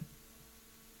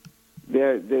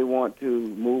they want to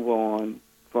move on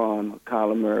from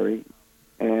Kyler Murray,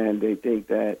 and they think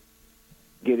that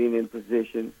getting in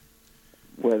position,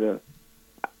 whether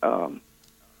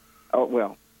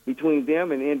between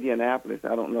them and Indianapolis,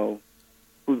 I don't know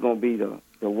who's going to be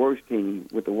the worst team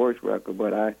with the worst record,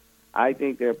 but I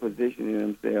think they're positioning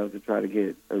themselves to try to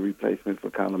get a replacement for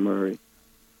Kyler Murray.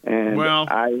 And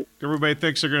everybody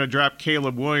thinks they're going to drop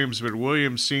Caleb Williams, but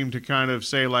Williams seemed to kind of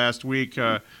say last week,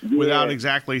 without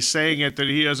exactly saying it, that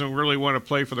he doesn't really want to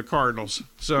play for the Cardinals.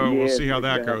 So we'll see how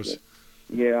that goes.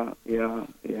 Yeah.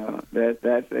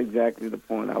 That's exactly the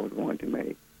point I was going to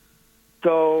make.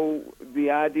 So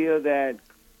the idea that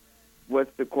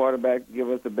what's the quarterback give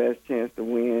us the best chance to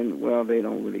win? Well, they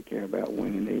don't really care about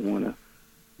winning. They want to.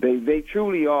 They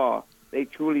truly are. They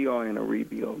truly are in a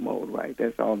rebuild mode, right?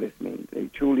 That's all this means. They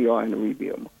truly are in a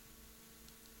rebuild mode.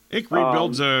 I think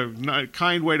rebuild's a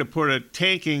kind way to put it.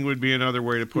 Tanking would be another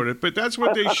way to put it, but that's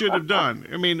what they should have done.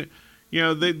 I mean,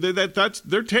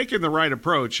 they're taking the right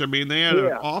approach. I mean, they had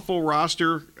an awful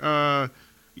roster.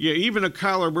 Even if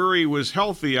Kyler Murray was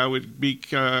healthy, I would be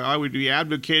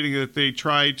advocating that they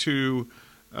try to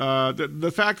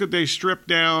the fact that they stripped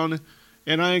down,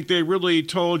 and I think they really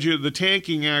told you the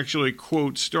tanking actually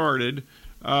quote started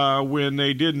when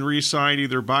they didn't re-sign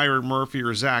either Byron Murphy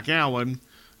or Zach Allen,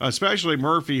 especially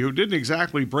Murphy, who didn't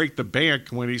exactly break the bank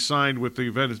when he signed with the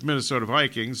Minnesota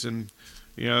Vikings, and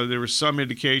there was some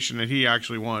indication that he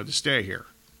actually wanted to stay here.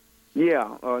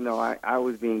 Yeah. Oh no, I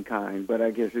was being kind, but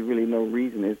I guess there's really no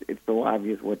reason. It's so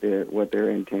obvious what they're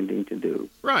intending to do.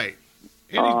 Right.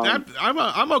 And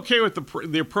I'm okay with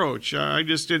the approach. I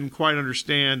just didn't quite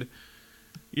understand,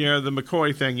 the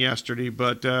McCoy thing yesterday.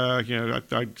 But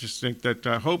I just think that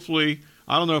hopefully,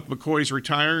 I don't know if McCoy's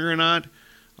retiring or not.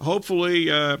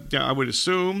 Hopefully, I would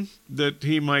assume that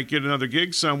he might get another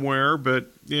gig somewhere,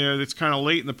 but it's kind of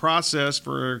late in the process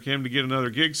for him to get another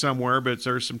gig somewhere. But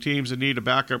there's some teams that need a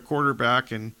backup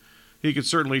quarterback, and he could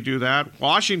certainly do that.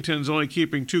 Washington's only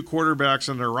keeping 2 quarterbacks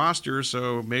on their roster,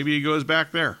 so maybe he goes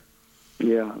back there.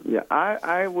 Yeah.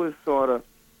 I was sort of,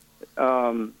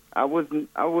 I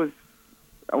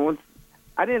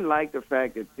didn't like the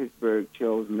fact that Pittsburgh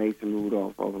chose Mason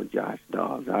Rudolph over Josh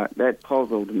Dobbs. That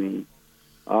puzzled me.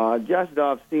 Josh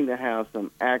Dobbs seemed to have some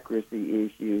accuracy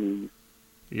issues,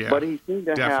 but he seemed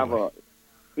to have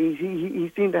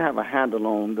he seemed to have a handle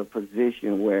on the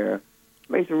position where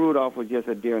Mason Rudolph was just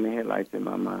a deer in the headlights in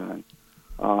my mind.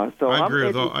 So I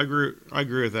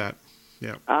agree with that.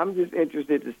 Yeah, I'm just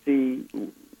interested to see,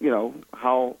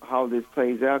 how this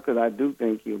plays out, because I do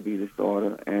think he'll be the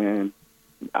starter, and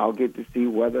I'll get to see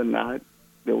whether or not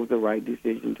there was the right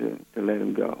decision to let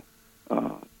him go.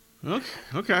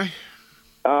 Okay.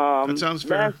 That sounds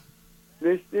fair.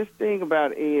 This thing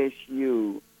about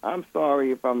ASU, I'm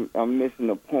sorry if I'm missing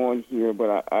the point here,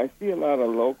 but I see a lot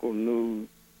of local news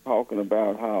talking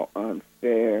about how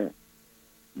unfair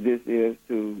this is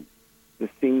to the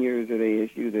seniors at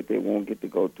ASU, that they won't get to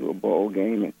go to a bowl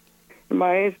game. And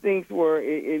my instincts were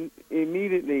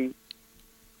immediately,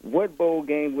 what bowl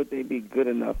game would they be good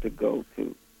enough to go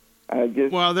to?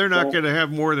 Well, they're not going to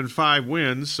have more than 5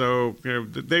 wins, so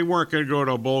they weren't going to go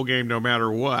to a bowl game no matter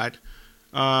what.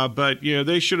 But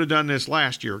they should have done this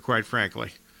last year, quite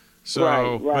frankly.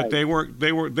 So, right. But they weren't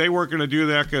going to do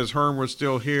that because Herm was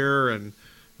still here and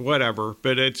whatever.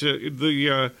 But it's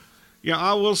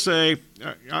I will say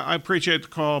I appreciate the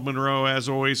call, Monroe, as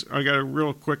always. I got to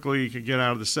real quickly get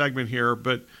out of the segment here,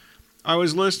 but I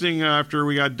was listening after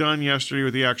we got done yesterday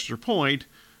with the Extra Point.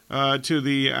 To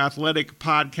the Athletic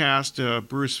podcast,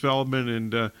 Bruce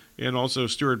Feldman and also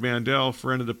Stuart Mandel,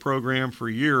 friend of the program for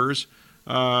years.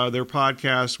 Their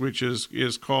podcast, which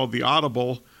is called The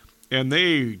Audible, and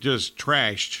they just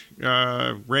trashed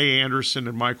Ray Anderson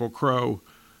and Michael Crow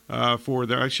for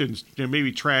their, I shouldn't,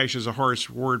 maybe trash is a harsh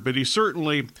word, but he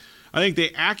certainly, I think they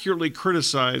accurately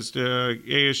criticized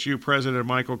ASU President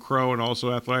Michael Crow and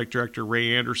also Athletic Director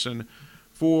Ray Anderson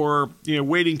for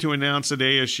waiting to announce that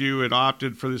ASU had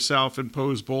opted for the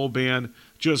self-imposed bowl ban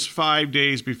just 5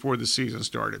 days before the season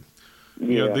started.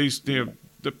 Yeah.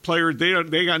 The players,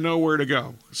 they got nowhere to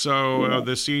go. So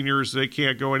the seniors, they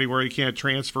can't go anywhere. They can't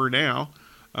transfer now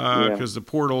because the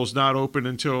portal is not open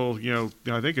until,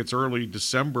 I think it's early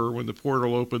December when the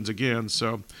portal opens again.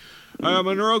 So,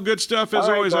 Monroe, good stuff as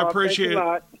always. Bob, I appreciate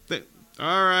it.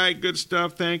 All right, good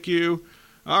stuff. Thank you.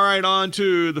 All right, on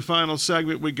to the final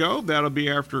segment we go. That'll be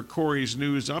after Corey's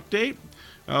news update.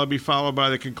 That'll be followed by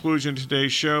the conclusion of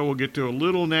today's show. We'll get to a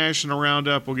little national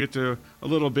roundup. We'll get to a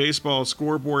little baseball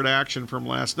scoreboard action from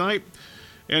last night.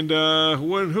 And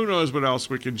who knows what else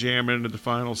we can jam into the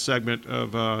final segment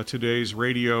of today's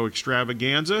radio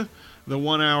extravaganza, the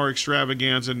 1 hour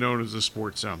extravaganza known as the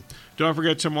Sports Zone. Don't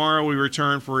forget, tomorrow we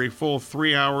return for a full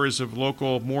 3 hours of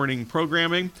local morning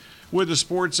programming with the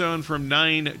Sports Zone from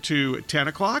 9 to 10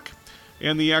 o'clock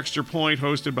and the Extra Point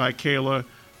hosted by Kayla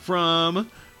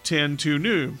from 10 to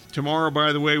noon. Tomorrow,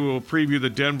 by the way, we'll preview the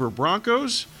Denver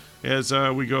Broncos as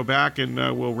we go back, and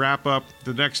we'll wrap up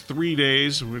the next 3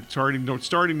 days. Starting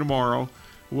tomorrow,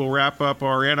 we'll wrap up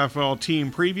our NFL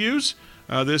team previews.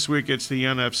 This week it's the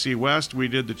NFC West. We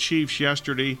did the Chiefs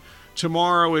yesterday.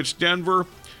 Tomorrow it's Denver.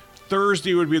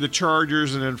 Thursday would be the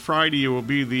Chargers, and then Friday it will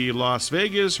be the Las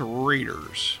Vegas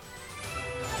Raiders.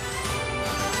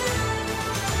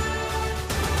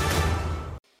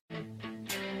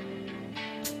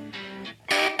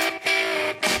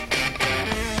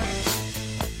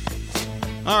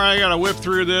 All right, I got to whip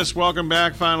through this. Welcome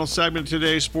back. Final segment of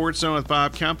today's Sports Zone with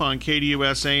Bob Kemp on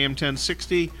KDUS AM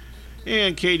 1060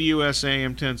 and KDUS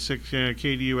AM 1060,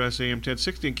 KDUS AM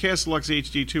 1060 and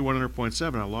KSLX HD2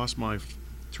 100.7. I lost my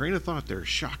train of thought there,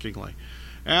 shockingly.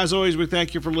 As always, we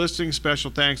thank you for listening.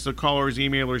 Special thanks to callers,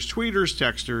 emailers, tweeters,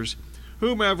 texters,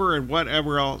 whomever and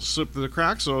whatever else slipped through the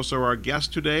cracks. Also our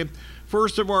guest today.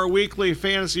 First of our weekly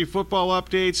fantasy football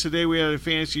updates. Today we had a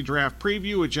fantasy draft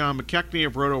preview with John McKechnie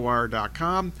of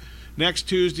RotoWire.com. Next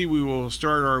Tuesday we will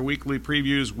start our weekly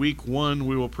previews. Week 1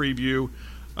 we will preview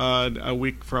a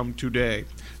week from today.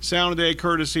 Sound today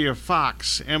courtesy of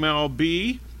Fox,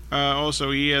 MLB,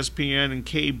 also ESPN and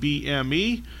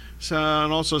KBME.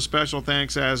 And also special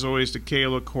thanks as always to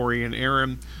Kayla, Corey, and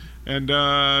Aaron. And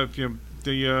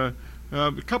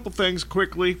a couple things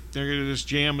quickly. I'm going to just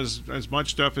jam as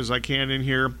much stuff as I can in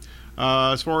here.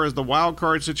 As far as the wild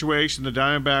card situation, the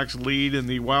Diamondbacks lead in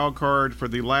the wild card for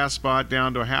the last spot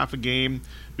down to a half a game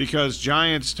because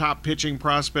Giants' top pitching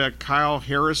prospect Kyle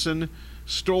Harrison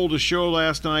stole the show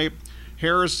last night.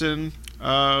 Harrison,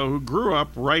 who grew up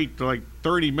right like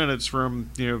 30 minutes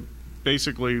from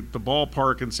basically the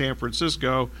ballpark in San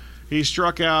Francisco, he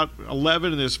struck out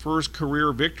 11 in his first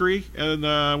career victory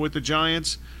with the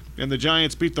Giants. And the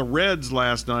Giants beat the Reds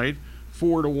last night,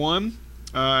 4-1.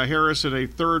 Harrison, a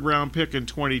third-round pick in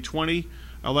 2020,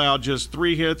 allowed just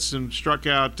 3 hits and struck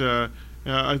out 3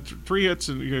 hits.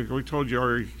 And we told you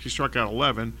already he struck out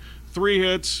 11. 3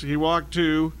 hits. He walked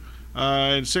 2,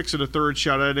 and 6 and a third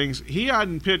shutout innings. He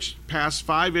hadn't pitched past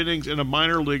 5 innings in a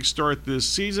minor league start this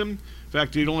season. In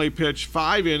fact, he'd only pitched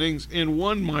 5 innings in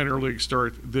 1 minor league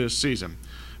start this season.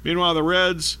 Meanwhile, the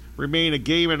Reds remain a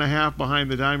game and a half behind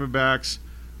the Diamondbacks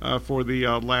for the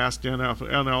last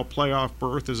NL playoff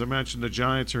berth. As I mentioned, the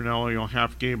Giants are now only a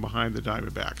half game behind the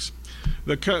Diamondbacks.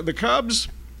 The Cubs,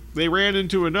 they ran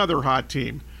into another hot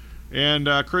team. And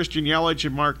Christian Yelich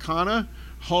and Mark Canha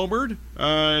homered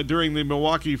during the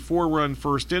Milwaukee 4-run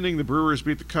first inning. The Brewers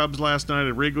beat the Cubs last night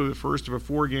at Wrigley, the first of a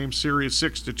 4-game series,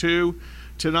 6-2.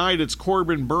 Tonight it's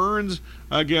Corbin Burns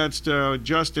against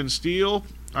Justin Steele.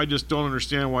 I just don't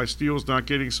understand why Steele's not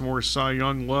getting some more Cy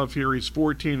Young love here. He's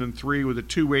 14-3 with a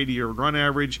 280 run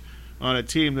average on a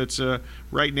team that's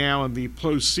right now in the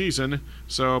postseason.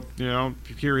 So, you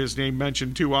hear his name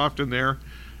mentioned too often there.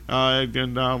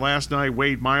 And last night,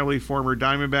 Wade Miley, former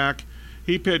Diamondback,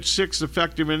 he pitched 6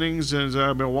 effective innings as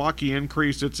Milwaukee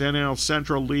increased its NL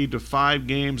Central lead to 5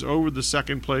 games over the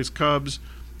second-place Cubs.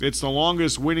 It's the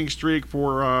longest winning streak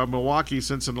for Milwaukee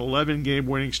since an 11-game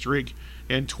winning streak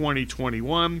in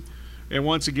 2021. And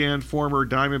once again, former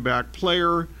Diamondback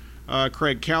player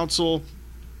Craig Counsell,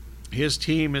 his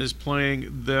team is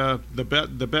playing their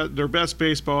best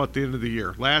baseball at the end of the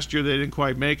year. Last year they didn't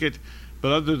quite make it,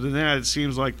 but other than that, it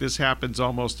seems like this happens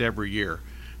almost every year.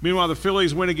 Meanwhile, the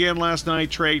Phillies win again last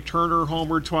night. Trey Turner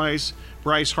homered twice.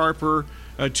 Bryce Harper,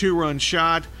 a 2-run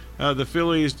shot. The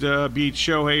Phillies beat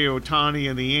Shohei Ohtani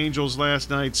and the Angels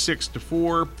last night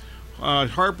 6-4.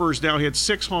 Harper's now hit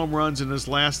 6 home runs in his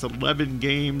last 11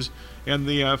 games, and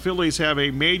the Phillies have a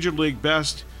Major League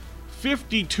best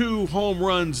 52 home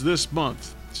runs this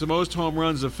month. It's the most home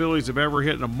runs the Phillies have ever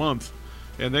hit in a month,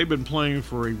 and they've been playing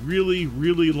for a really,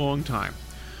 really long time.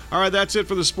 All right, that's it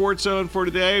for the Sports Zone for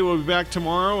today. We'll be back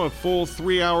tomorrow, a full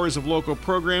 3 hours of local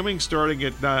programming starting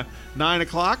at 9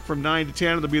 o'clock. From 9 to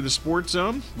 10, it'll be the Sports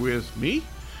Zone with me.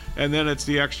 And then it's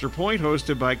the Extra Point,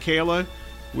 hosted by Kayla,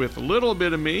 with a little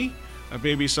bit of me,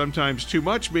 maybe sometimes too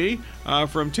much me,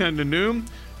 from 10 to noon.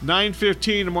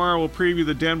 9:15 tomorrow, we'll preview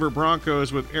the Denver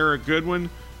Broncos with Eric Goodman,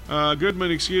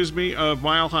 of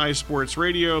Mile High Sports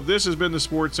Radio. This has been the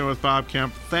Sports Zone with Bob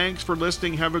Kemp. Thanks for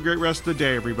listening. Have a great rest of the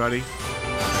day, everybody.